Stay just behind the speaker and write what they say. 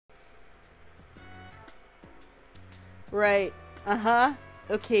Right. Uh-huh.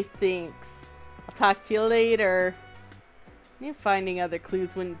 Okay, thanks. I'll talk to you later. Finding other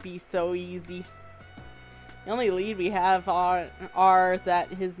clues wouldn't be so easy. The only lead we have are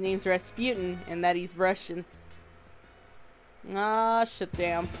that his name's Rasputin and that he's Russian. Ah, shit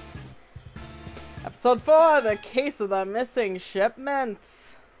damn. Episode 4, The Case of the Missing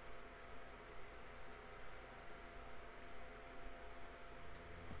Shipments.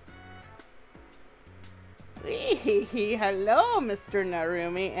 Hello, Mr.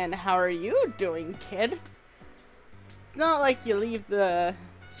 Narumi, and how are you doing, kid? It's not like you leave the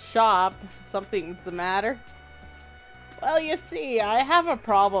shop. Something's the matter. Well, you see, I have a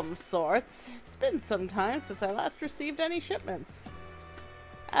problem of sorts. It's been some time since I last received any shipments.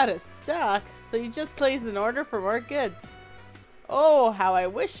 Out of stock, so you just placed an order for more goods. Oh, how I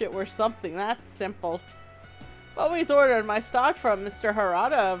wish it were something that simple. I've always ordered my stock from Mr.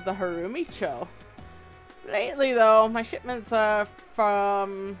 Harada of the Harumicho. Lately, though, my shipments are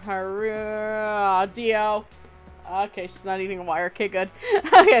from Dio. Okay, she's not eating a wire. Okay, good.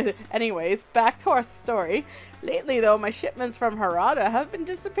 Okay, anyways, back to our story. Lately, though, my shipments from Harada have been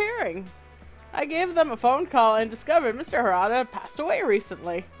disappearing. I gave them a phone call and discovered Mr. Harada passed away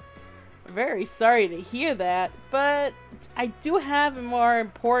recently. I'm very sorry to hear that, but I do have more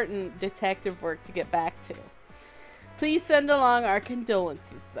important detective work to get back to. Please send along our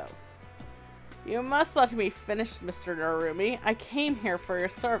condolences, though. You must let me finish, Mr. Narumi. I came here for your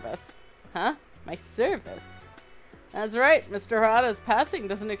service. Huh? My service? That's right. Mr. Harada's passing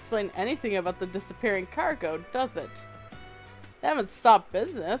doesn't explain anything about the disappearing cargo, does it? They haven't stopped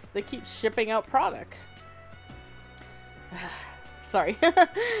business. They keep shipping out product. Sorry.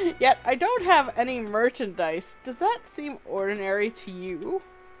 Yet, I don't have any merchandise. Does that seem ordinary to you?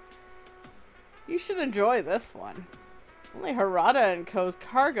 You should enjoy this one. Only Harada & Co.'s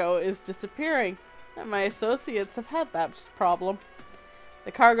cargo is disappearing, and my associates have had that problem.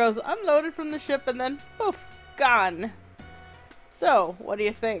 The cargo's unloaded from the ship and then, poof, gone. So, what do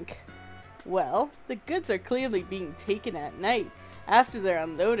you think? Well, the goods are clearly being taken at night, after they're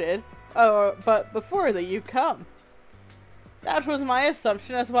unloaded, but before you come. That was my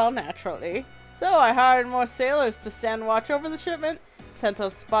assumption as well, naturally. So I hired more sailors to stand watch over the shipment, intent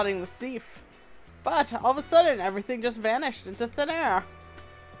on spotting the thief. But all of a sudden, everything just vanished into thin air.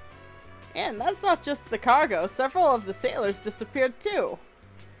 And that's not just the cargo. Several of the sailors disappeared too.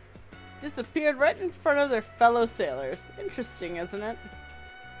 Disappeared right in front of their fellow sailors. Interesting, isn't it?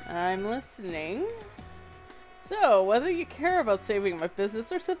 I'm listening. So, whether you care about saving my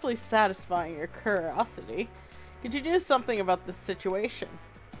business or simply satisfying your curiosity, could you do something about this situation?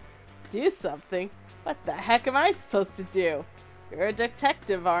 Do something? What the heck am I supposed to do? You're a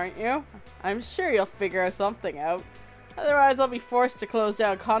detective, aren't you? I'm sure you'll figure something out. Otherwise, I'll be forced to close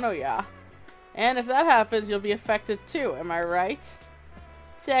down Kanoya. And if that happens, you'll be affected too, am I right?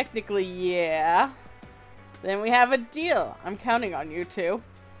 Technically, yeah. Then we have a deal. I'm counting on you two.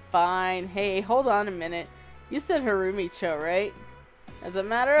 Fine. Hey, hold on a minute. You said Harumicho, right? As a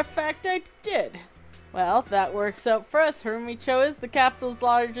matter of fact, I did. Well, that works out for us. Harumicho is the capital's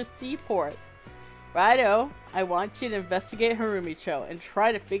largest seaport. Righto, I want you to investigate Harumicho and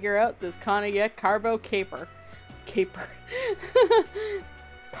try to figure out this Kanoya Carbo Caper.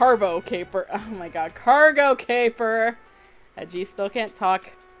 Carbo Caper. Oh my god, Cargo Caper. Edgey still can't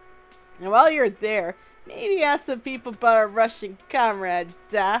talk. And while you're there, maybe ask some people about our Russian comrade,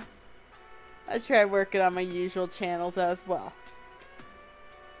 duh. I tried working on my usual channels as well.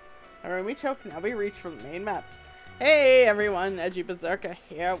 Harumicho can now be reached from the main map. Hey everyone, edgeyberzerker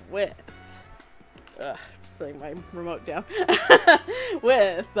here with... setting my remote down.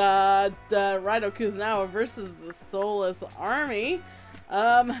 With the Raidou Kuzunoha versus the Soulless army.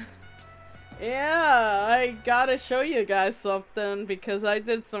 Yeah, I gotta show you guys something because I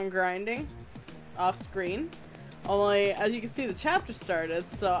did some grinding off screen. Only, as you can see, the chapter started,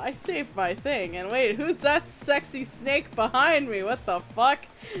 so I saved my thing. And wait, who's that sexy snake behind me? What the fuck?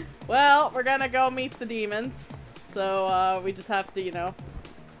 Well, we're gonna go meet the demons. So, we just have to, you know,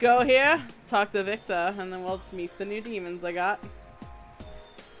 go here, talk to Victor, and then we'll meet the new demons I got.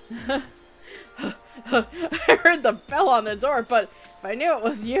 I heard the bell on the door, but if I knew it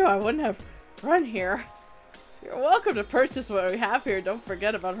was you, I wouldn't have run here. You're welcome to purchase what we have here. Don't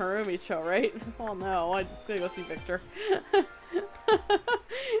forget about Harumicho, right? Oh no, I just gotta go see Victor.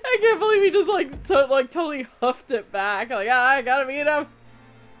 I can't believe he just like totally hoofed it back. Like, ah, I gotta meet him.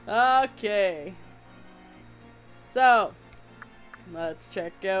 Okay. So, let's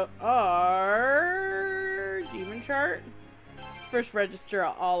check out our demon chart. First register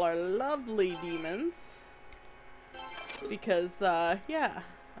all our lovely demons. Because, yeah.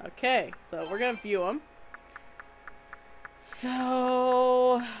 Okay, so we're gonna view them.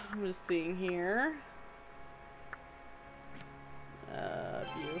 So, I'm just seeing here.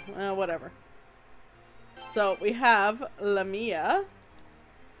 View. Whatever. So, we have Lamia,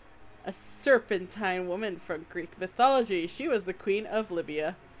 a serpentine woman from Greek mythology. She was the queen of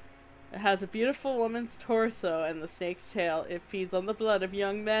Libya. It has a beautiful woman's torso and the snake's tail. It feeds on the blood of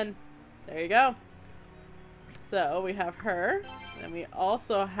young men. There you go. So, we have her. And we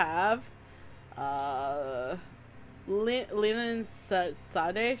also have Linen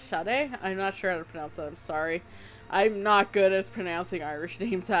Sade? I'm not sure how to pronounce that. I'm sorry. I'm not good at pronouncing Irish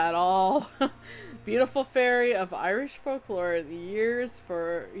names at all. Beautiful fairy of Irish folklore, the yearns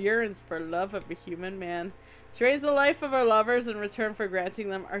for love of a human man. She drains the life of her lovers in return for granting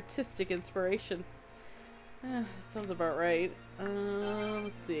them artistic inspiration. That sounds about right.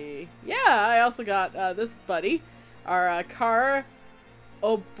 Let's see. Yeah, I also got this buddy. Our car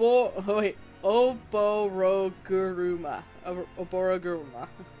Oboroguruma.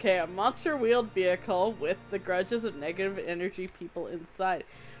 Okay, a monster-wheeled vehicle with the grudges of negative energy people inside.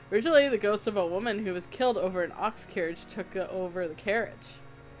 Originally, the ghost of a woman who was killed over an ox carriage took over the carriage.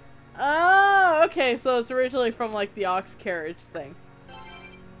 Oh, okay, so it's originally from, like, the ox carriage thing.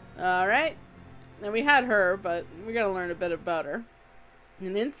 Alright. And we had her, but we gotta learn a bit about her.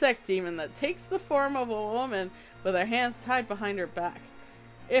 An insect demon that takes the form of a woman with her hands tied behind her back.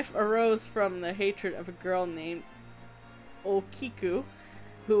 If arose from the hatred of a girl named Okiku,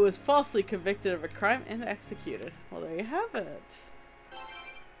 who was falsely convicted of a crime and executed. Well, there you have it.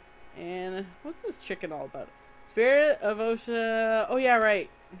 And what's this chicken all about? Spirit of Ocean. Oh yeah, right.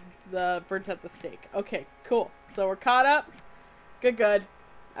 The burnt at the stake. Okay, cool. So we're caught up. Good.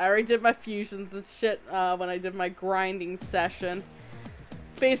 I already did my fusions and shit when I did my grinding session.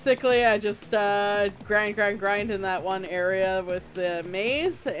 Basically, I just grind in that one area with the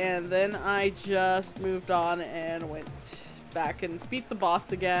maze, and then I just moved on and went back and beat the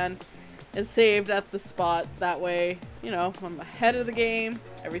boss again and saved at the spot. That way, you know, I'm ahead of the game.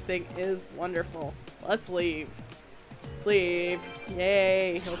 Everything is wonderful. Let's leave. Let's leave.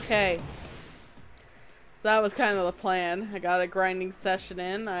 Yay. Okay. So that was kind of the plan. I got a grinding session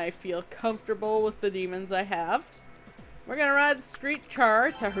in. I feel comfortable with the demons I have. We're gonna ride the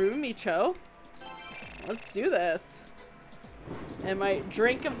streetcar to Harumicho. Let's do this. And my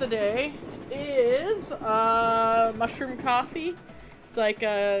drink of the day is mushroom coffee. It's like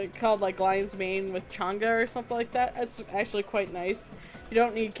called like lion's mane with changa or something like that. It's actually quite nice. You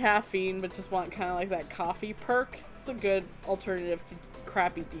don't need caffeine, but just want kind of like that coffee perk. It's a good alternative to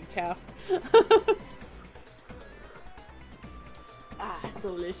crappy decaf. Ah,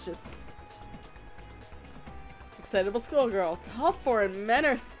 delicious. Excitable schoolgirl. Tall foreign men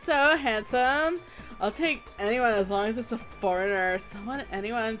are so handsome. I'll take anyone as long as it's a foreigner.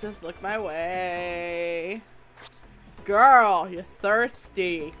 Anyone, just look my way. Girl, you're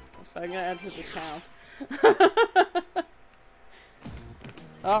thirsty. I'm gonna enter the town.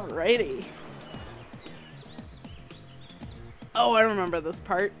 Alrighty. Oh, I remember this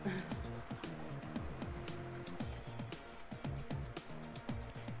part.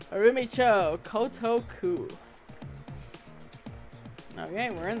 Harumicho Kotoku. Okay,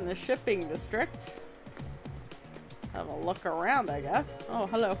 we're in the shipping district. Have a look around, I guess. Oh,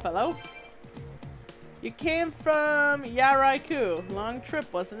 hello, fellow. You came from Yaraiku. Long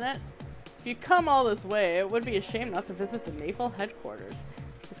trip, wasn't it? If you come all this way, it would be a shame not to visit the naval headquarters.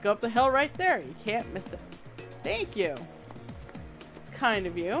 Just go up the hill right there. You can't miss it. Thank you. It's kind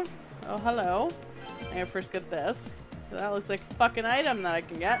of you. Oh, hello. I'm gonna first get this. That looks like a fucking item that I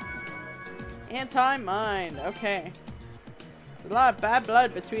can get. Anti-mind. Okay. There's a lot of bad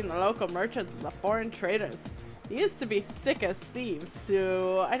blood between the local merchants and the foreign traders. They used to be thick as thieves,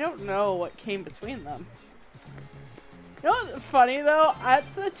 so I don't know what came between them. You know what's funny though?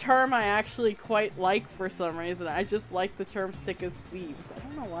 That's a term I actually quite like for some reason. I just like the term thick as thieves. I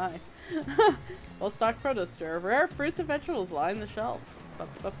don't know why. Well-stocked produce store. Rare fruits and vegetables line the shelf.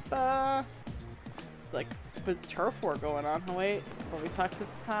 It's like a turf war going on. Oh, wait, before we talk to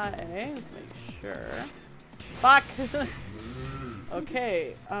Tai, let's make sure. Fuck!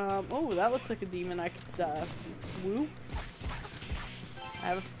 Okay, oh, that looks like a demon I could, woo. I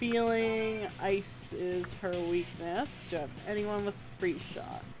have a feeling ice is her weakness. Do you have anyone with free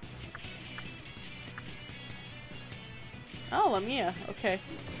shot? Oh, Lamia, okay.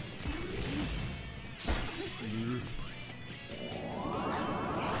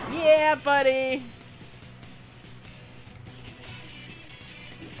 Yeah, buddy!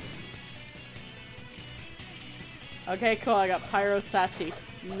 Okay, cool, I got Pyro Sachi.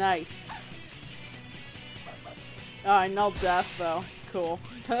 Nice. Oh, I nulled death, though. Cool.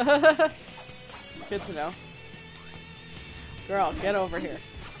 Good to know. Girl, get over here.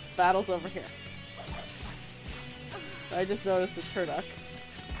 Battle's over here. I just noticed a turduck.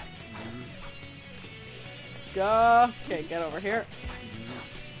 Go. Okay, get over here.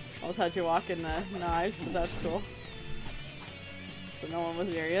 Almost had you walk in the knives, but that's cool. So no one was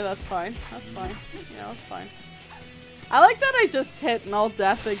near you. That's fine. That's fine. Yeah, that's fine. I like that I just hit null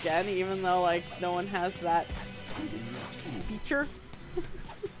death again, even though like no one has that feature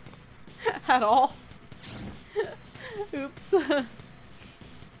at all. Oops.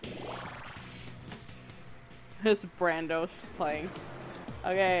 This Brando's playing.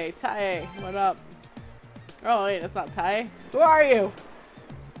 Okay, Tai, what up? Oh wait, it's not Tai. Who are you?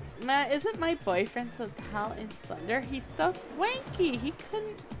 Matt, isn't my boyfriend so tall and slender? He's so swanky. He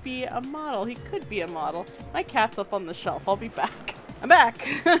couldn't be a model. He could be a model. My cat's up on the shelf. I'll be back. I'm back.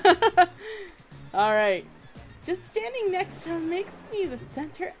 Alright. Just standing next to him makes me the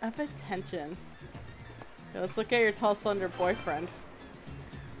center of attention. Okay, let's look at your tall, slender boyfriend.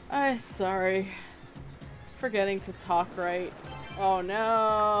 I'm sorry. Forgetting to talk right. Oh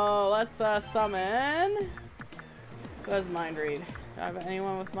no. Let's summon. Who has mind read? Do I have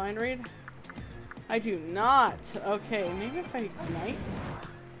anyone with mind read? I do not. Okay, maybe if I ignite.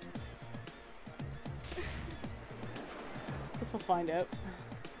 Guess we'll find out.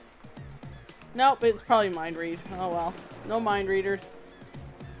 Nope, it's probably mind read. Oh well. No mind readers.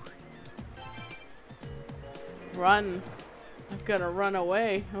 Run. I'm gonna run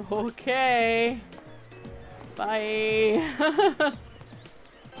away. Okay. Bye.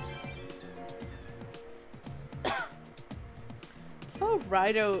 Oh,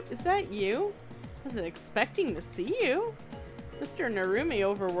 Raidou, is that you? Wasn't expecting to see you. Mr. Narumi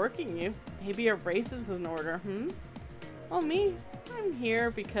overworking you. Maybe a raise is in order, hmm? Oh, me? I'm here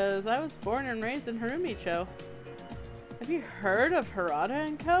because I was born and raised in Harumicho. Have you heard of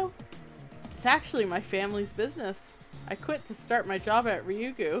Harada & Co? It's actually my family's business. I quit to start my job at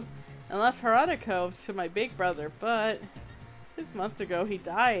Ryugu and left Harada Co to my big brother, but 6 months ago he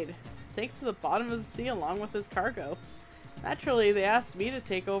died. Sank to the bottom of the sea along with his cargo. Naturally, they asked me to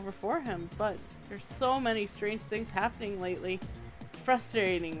take over for him, but there's so many strange things happening lately. It's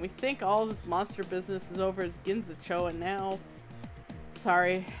frustrating. We think all this monster business is over as Ginzacho, and now...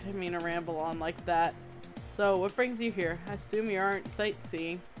 Sorry, I didn't mean to ramble on like that. So, what brings you here? I assume you aren't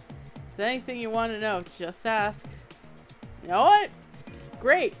sightseeing. If there's anything you want to know, just ask. You know what?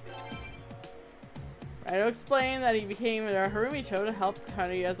 Great! Raidou explained that he became a Harumicho to help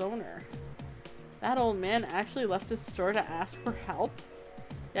Kanuya's owner. That old man actually left his store to ask for help?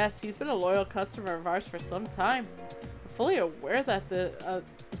 Yes, he's been a loyal customer of ours for some time. I'm fully aware that this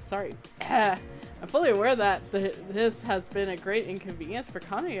has been a great inconvenience for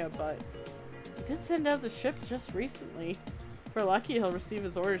Kanuya, but he did send out the ship just recently. If we're lucky, he'll receive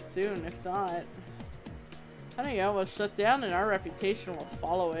his orders soon. If not, Kanuya will shut down and our reputation will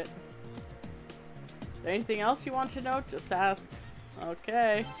follow it. Is there anything else you want to know? Just ask.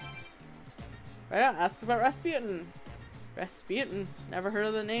 Okay. Right on, ask about Rasputin. Rasputin? Never heard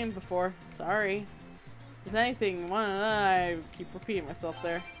of the name before. Sorry. If there's anything, I keep repeating myself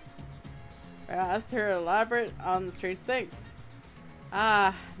there. Right on, asked her to elaborate on the strange things.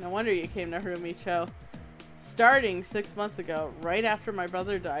 Ah, no wonder you came to Harumicho. Starting 6 months ago, right after my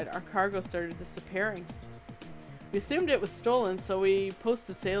brother died, our cargo started disappearing. We assumed it was stolen, so we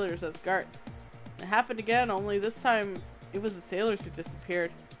posted sailors as guards. It happened again, only this time it was the sailors who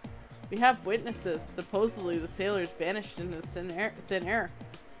disappeared. We have witnesses. Supposedly the sailors vanished into thin air,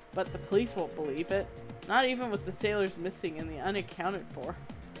 but the police won't believe it. Not even with the sailors missing and the unaccounted for.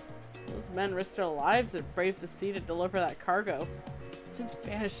 Those men risked their lives and braved the sea to deliver that cargo. It just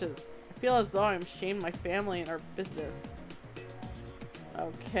vanishes. I feel as though I'm shamed my family and our business.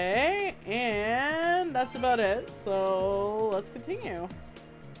 Okay, and that's about it. So let's continue.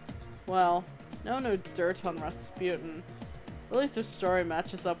 Well, no dirt on Rasputin. At least her story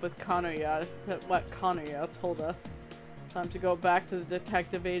matches up with Kanuya, what Kanuya told us. Time to go back to the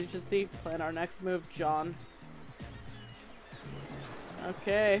detective agency, plan our next move, John.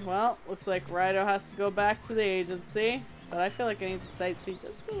 Okay, well, looks like Raidou has to go back to the agency, but I feel like I need to sightsee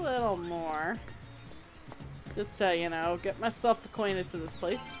just a little more. Just to, you know, get myself acquainted to this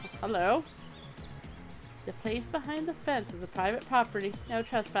place. Hello? The place behind the fence is a private property. No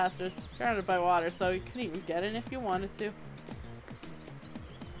trespassers. Surrounded by water, so you couldn't even get in if you wanted to.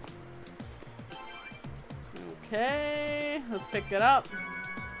 Okay, let's pick it up.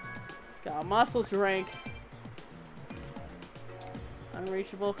 Got a muscle drink.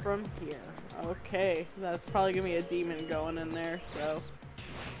 Unreachable from here. Okay, that's probably gonna be a demon going in there, so.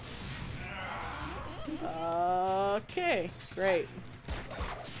 Okay, great.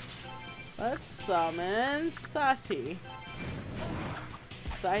 Let's summon Sati.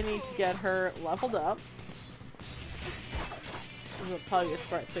 So I need to get her leveled up. This is probably a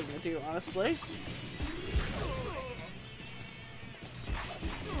smart thing to do, honestly.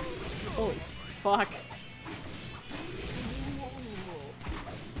 Holy fuck.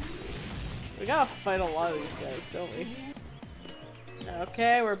 We gotta fight a lot of these guys, don't we?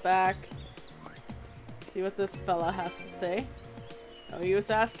 Okay, we're back. See what this fella has to say. No use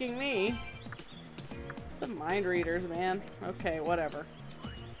asking me. Some mind readers, man. Okay, whatever.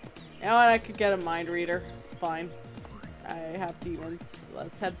 You know what? I could get a mind reader. It's fine. I have demons.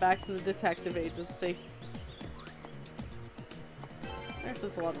 Let's head back to the detective agency. Where does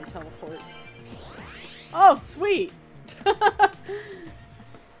this let me teleport? Oh, sweet!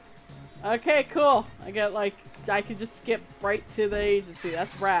 Okay, cool. I get like, I could just skip right to the agency.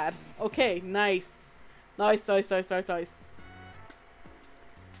 That's rad. Okay, nice. Nice.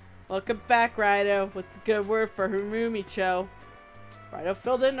 Welcome back, Raidou. What's a good word for Harumi-cho? Raidou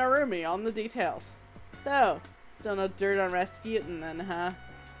filled in Harumi on the details. So, still no dirt on Rasputin then, huh?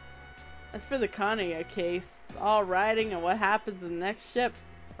 As for the Kanye case, it's all riding on what happens in the next ship.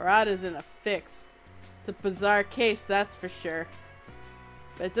 Harada's in a fix. It's a bizarre case, that's for sure.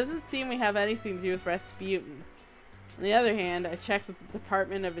 But it doesn't seem we have anything to do with Rasputin. On the other hand, I checked with the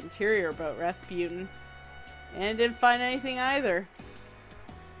Department of Interior about Rasputin, and didn't find anything either.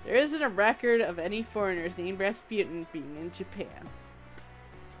 There isn't a record of any foreigners named Rasputin being in Japan.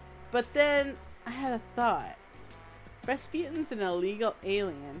 But then, I had a thought. Rasputin's an illegal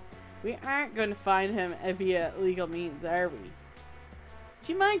alien. We aren't going to find him via legal means, are we?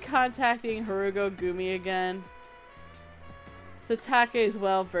 Do you mind contacting Harugo Gumi again? Satake is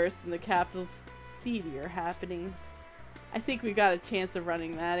well versed in the capital's seedier happenings. I think we got a chance of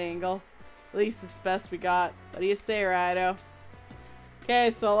running that angle. At least it's best we got. What do you say, Raidou?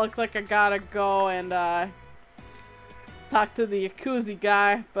 Okay, so it looks like I gotta go and talk to the Yakuza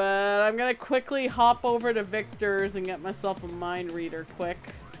guy, but I'm gonna quickly hop over to Victor's and get myself a mind reader quick.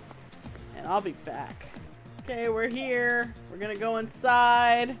 And I'll be back. Okay, we're here. We're gonna go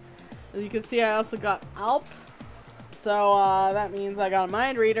inside. As you can see, I also got Alp. So that means I got a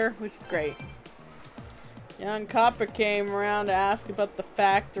mind reader, which is great. Young Copper came around to ask about the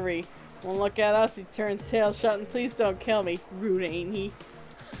factory. Won't look at us, he turned tail shut and please don't kill me. Rude, ain't he?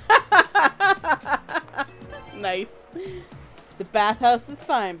 Nice. The bathhouse is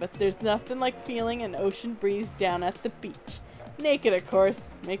fine, but there's nothing like feeling an ocean breeze down at the beach. Naked, of course.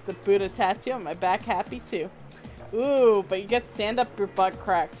 Make the Buddha tattoo on my back happy too. Ooh, but you get sand up your butt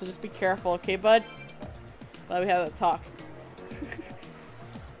crack, so just be careful, okay, bud? Glad we had that talk.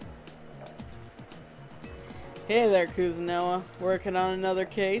 Hey there, Kuzunoha. Working on another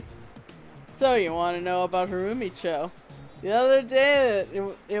case? So, you want to know about Harumi-cho? The other day,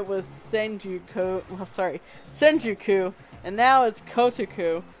 it was Senjuku, and now it's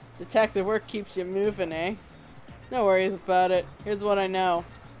Kotoku. Detective work keeps you moving, eh? No worries about it. Here's what I know.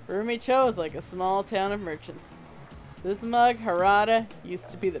 Harumi-cho is like a small town of merchants. This mug, Harada,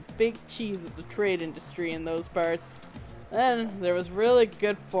 used to be the big cheese of the trade industry in those parts. Then, there was really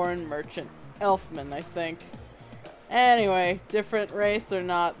good foreign merchant. Elfman, I think. Anyway, different race or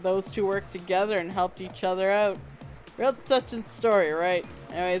not, those two worked together and helped each other out. Real touching story, right?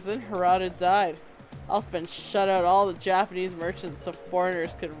 Anyways, then Harada died. Elfman shut out all the Japanese merchants so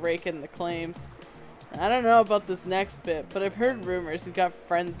foreigners could rake in the claims. I don't know about this next bit, but I've heard rumors he's got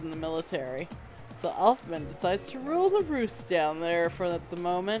friends in the military. So Elfman decides to rule the roost down there for the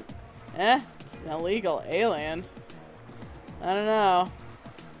moment. An illegal alien? I don't know,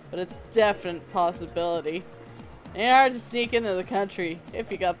 but it's a definite possibility. Ain't hard to sneak into the country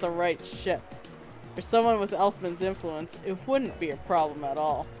if you got the right ship. For someone with Elfman's influence, it wouldn't be a problem at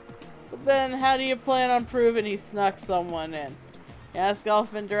all. But then, how do you plan on proving he snuck someone in? You ask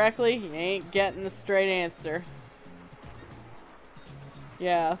Elfman directly, you ain't getting a straight answer.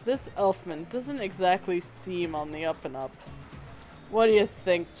 Yeah, this Elfman doesn't exactly seem on the up and up. What do you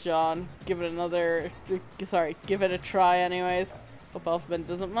think, John? Give it a try anyways. Hope Elfman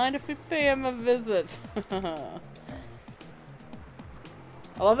doesn't mind if we pay him a visit.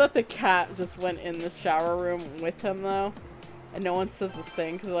 I love that the cat just went in the shower room with him though. And no one says a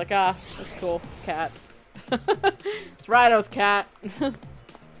thing because they're like, ah, that's cool, it's a cat. It's Raidou's cat. So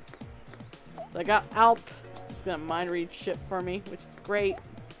I got Alp. She's gonna mind read shit for me, which is great.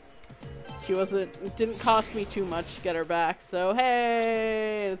 It didn't cost me too much to get her back, so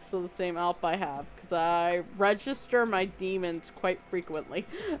hey, it's still the same Alp I have, because I register my demons quite frequently.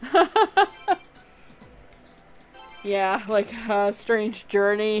 Yeah, like Strange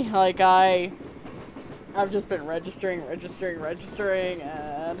Journey, like I've just been registering,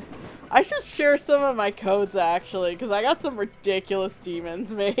 and I should share some of my codes actually, because I got some ridiculous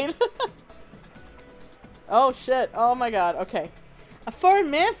demons made. Oh shit, oh my god, okay. A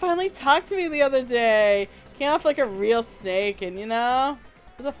foreign man finally talked to me the other day. Came off like a real snake, and you know,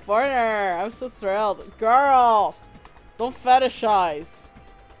 he was a foreigner. I was so thrilled. Girl, don't fetishize.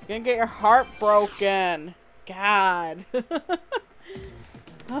 You're gonna get your heart broken. God.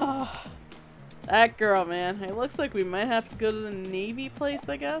 Oh, that girl, man. It looks like we might have to go to the Navy place,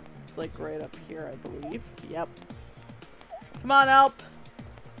 I guess. It's like right up here, I believe. Yep. Come on, Alp.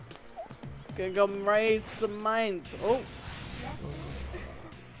 Gonna go raid some mines. Oh.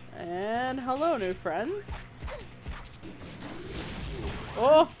 And hello, new friends.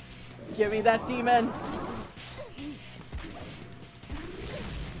 Oh! Give me that demon!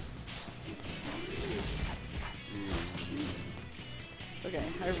 Okay,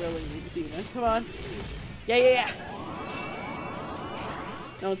 I really need a demon. Come on. Yeah, yeah, yeah!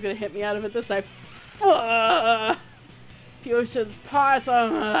 No one's gonna hit me out of it this time. Fusion's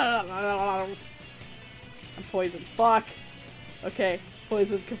possum! I'm poisoned. Fuck! Okay,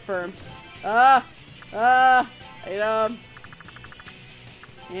 poison confirmed. Item!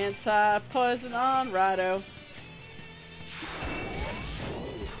 Anti-poison on Raidou.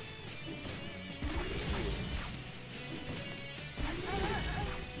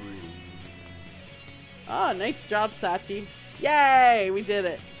 Oh, nice job, Sachi. Yay! We did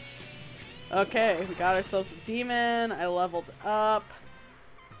it. Okay, we got ourselves a demon. I leveled up.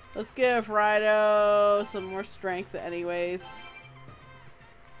 Let's give Raidou some more strength anyways.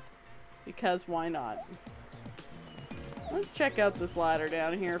 Because why not? Let's check out this ladder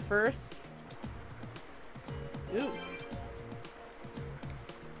down here first. Ooh.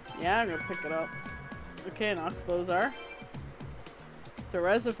 Yeah, I'm gonna pick it up. Okay, an Oxbozar. It's a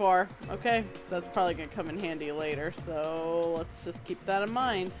reservoir. Okay, that's probably gonna come in handy later, so let's just keep that in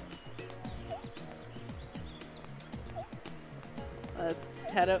mind. Let's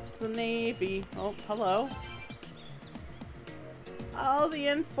head up to the Navy. Oh, hello. All the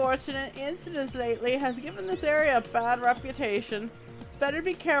unfortunate incidents lately has given this area a bad reputation. It's better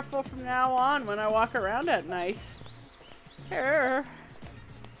be careful from now on when I walk around at night. Well,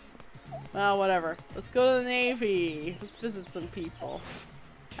 whatever. Let's go to the Navy. Let's visit some people.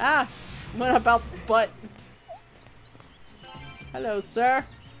 Ah! What about this butt? Hello, sir.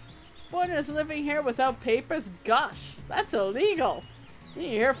 Foreigners living here without papers? Gosh, that's illegal. You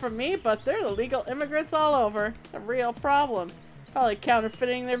hear from me, but there's illegal immigrants all over. It's a real problem. Probably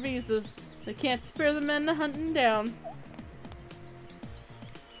counterfeiting their visas. They can't spare the men to hunt them down.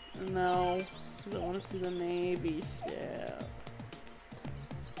 No, because I want to see the Navy ship.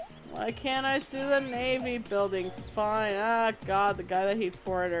 Why can't I see the Navy building? Fine. Ah, God, the guy that hates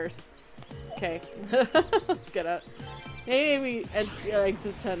foreigners. Okay, let's get out. Maybe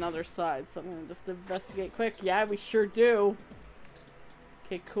exit to another side, so I'm gonna just investigate quick. Yeah, we sure do.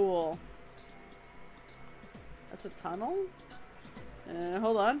 Okay, cool. That's a tunnel?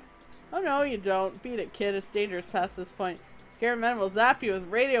 Hold on. Oh no, you don't. Beat it, kid. It's dangerous past this point. Scary men will zap you with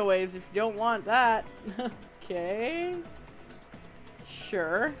radio waves if you don't want that. Okay.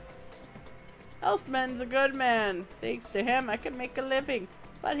 Sure. Elfman's a good man. Thanks to him, I can make a living.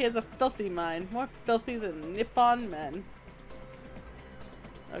 But he has a filthy mind. More filthy than Nippon men.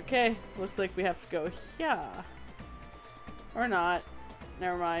 Okay. Looks like we have to go here. Or not.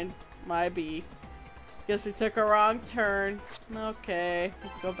 Never mind. My B. Guess we took a wrong turn. Okay,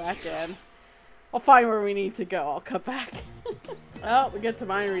 let's go back in. I'll find where we need to go. I'll cut back. Oh, we get to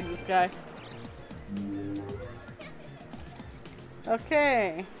mind read this guy.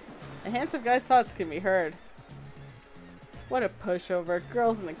 Okay. A handsome guy's thoughts can be heard. What a pushover.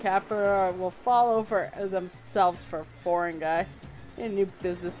 Girls in the capital will fall over themselves for a foreign guy in a new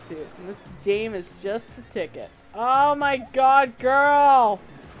business suit. And this dame is just the ticket. Oh my god, girl!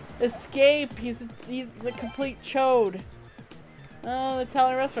 Escape! He's a complete chode. Oh, the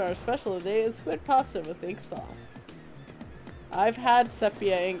Italian restaurant. Our special today is squid pasta with ink sauce. I've had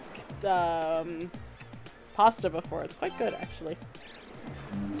sepia ink pasta before. It's quite good, actually.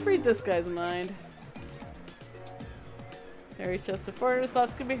 Let's read this guy's mind. Very just a foreigner's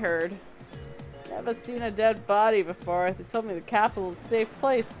thoughts can be heard. Never seen a dead body before. They told me the capital is a safe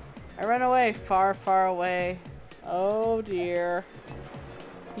place. I ran away, far, far away. Oh dear.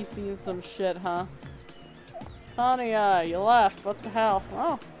 He's seen some shit, huh? Honey, you left. What the hell?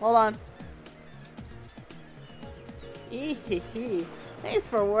 Oh, hold on. Ehehe. Thanks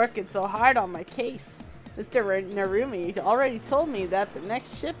for working so hard on my case. Mr. Narumi already told me that the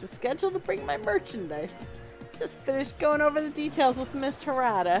next ship is scheduled to bring my merchandise. Just finished going over the details with Miss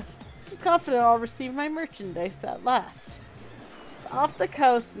Harada. She's confident I'll receive my merchandise at last. Just off the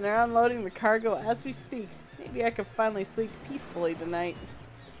coast and they're unloading the cargo as we speak. Maybe I could finally sleep peacefully tonight.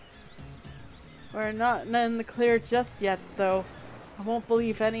 We're not in the clear just yet, though. I won't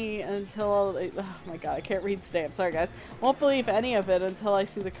believe any until... Oh my god, I can't read today. I'm sorry, guys. I won't believe any of it until I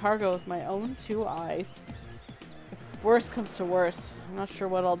see the cargo with my own 2 eyes. If worst comes to worst, I'm not sure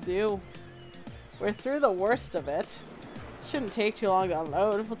what I'll do. We're through the worst of it. Shouldn't take too long to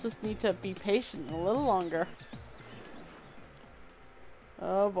unload. We'll just need to be patient a little longer.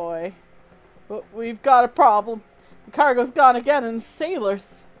 Oh boy. But we've got a problem. The cargo's gone again and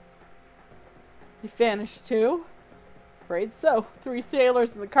sailors. They vanished too? Afraid so. 3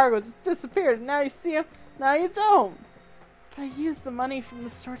 sailors and the cargo just disappeared, and now you see them, now you don't. But I used the money from the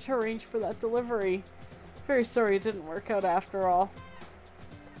store to arrange for that delivery. Very sorry it didn't work out after all.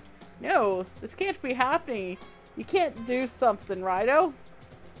 No, this can't be happening. You can't do something, Raidou.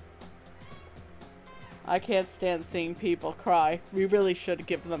 I can't stand seeing people cry. We really should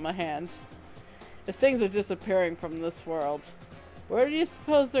give them a hand. If things are disappearing from this world, where do you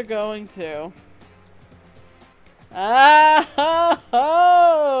suppose they're going to? Ah ho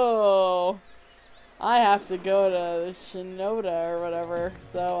ho! I have to go to Shinoda or whatever.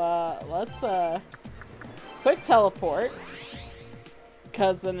 So let's quick teleport.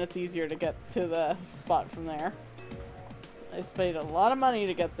 Because then it's easier to get to the spot from there. I paid a lot of money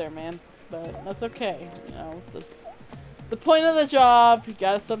to get there, man. But that's okay. You know, that's the point of the job. You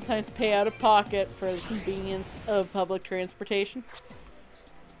gotta sometimes pay out of pocket for the convenience of public transportation.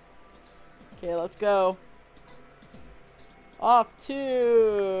 Okay, let's go. Off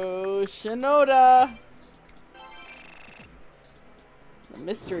to Shinoda. The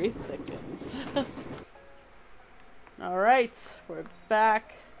mystery thickens. Alright, we're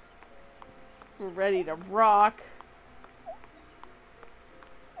back. We're ready to rock.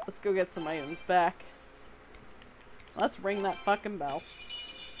 Let's go get some items back. Let's ring that fucking bell.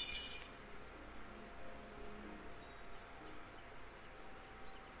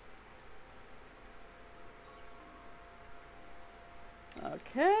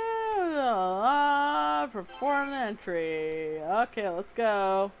 Okay, perform the entry. Okay, let's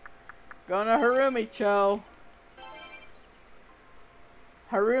go. Going to Harumi-cho.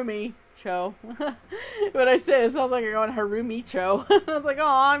 Harumi-cho. When I say it sounds like I'm going Harumi-cho. I was like, oh,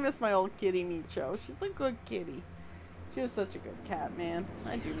 I miss my old kitty Micho. She's a good kitty. She was such a good cat, man.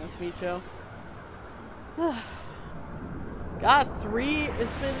 I do miss Micho. God, it's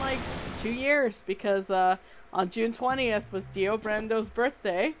been like 2 years because on June 20th was Dio Brando's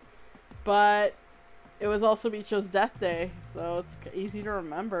birthday, but it was also Micho's death day, so it's easy to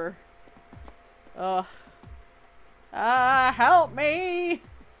remember. Ugh. Help me!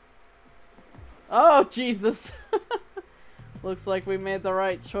 Oh, Jesus. Looks like we made the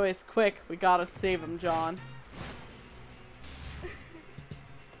right choice. Quick, we gotta save him, John.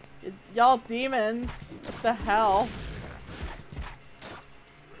 Y'all demons. What the hell?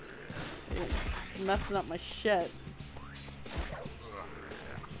 You're messing up my shit.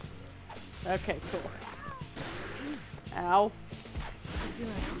 Okay, cool. Ow.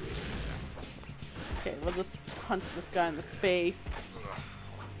 Okay, we'll just punch this guy in the face.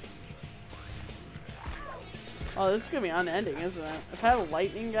 Oh, this is gonna be unending, isn't it? If I had a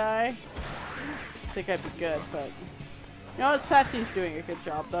lightning guy, I think I'd be good, but... You know what? Sachi's doing a good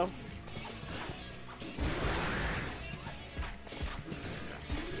job, though.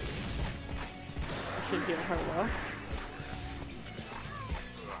 I should heal her, though.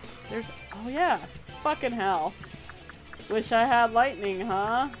 There's... Oh, yeah. Fucking hell. Wish I had lightning,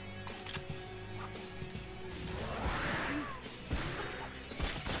 huh?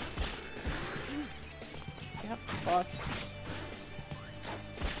 Yep, fuck.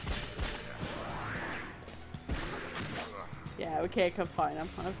 Yeah, we can't come find him.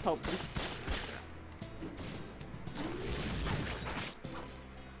 I was hoping.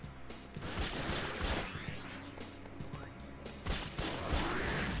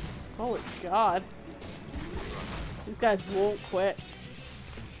 Holy God. These guys won't quit.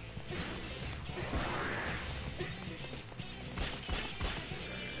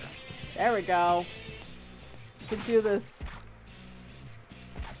 There we go. We can do this.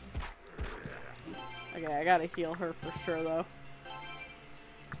 Okay, I gotta heal her for sure, though.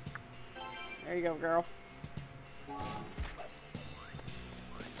 There you go, girl.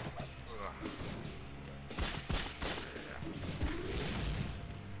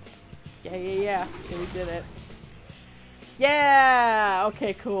 Yeah. Okay, we did it. Yeah!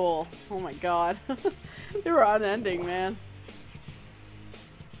 Okay, cool. Oh my God. They were unending, man.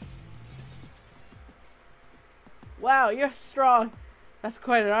 Wow, you're strong. That's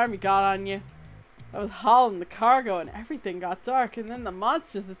quite an arm you got on you. I was hauling the cargo and everything got dark, and then the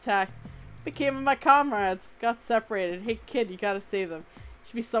monsters attacked. Became my comrades. Got separated. Hey kid, you gotta save them.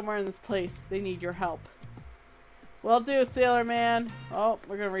 Should be somewhere in this place. They need your help. Will do, Sailor Man. Oh,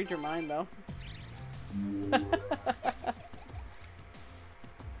 we're gonna read your mind though.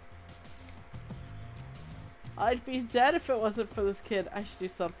 I'd be dead if it wasn't for this kid. I should do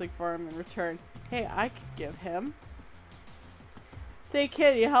something for him in return. Hey, I could give him. Say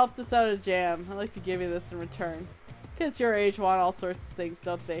kid, you helped us out of a jam. I'd like to give you this in return. Kids your age want all sorts of things,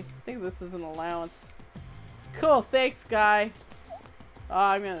 don't they? I think this is an allowance. Cool, thanks guy. Oh,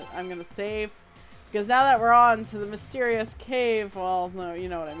 I'm gonna save. Because now that we're on to the mysterious cave, well, no, you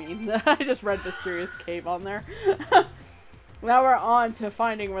know what I mean. I just read mysterious cave on there. Now we're on to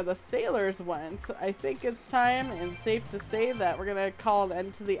finding where the sailors went. I think it's time and safe to say that we're going to call an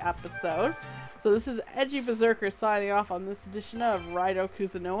end to the episode. So this is Edgey Berserker signing off on this edition of Raidou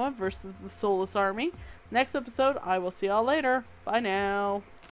Kuzunoha versus the Soulless Army. Next episode, I will see y'all later. Bye now.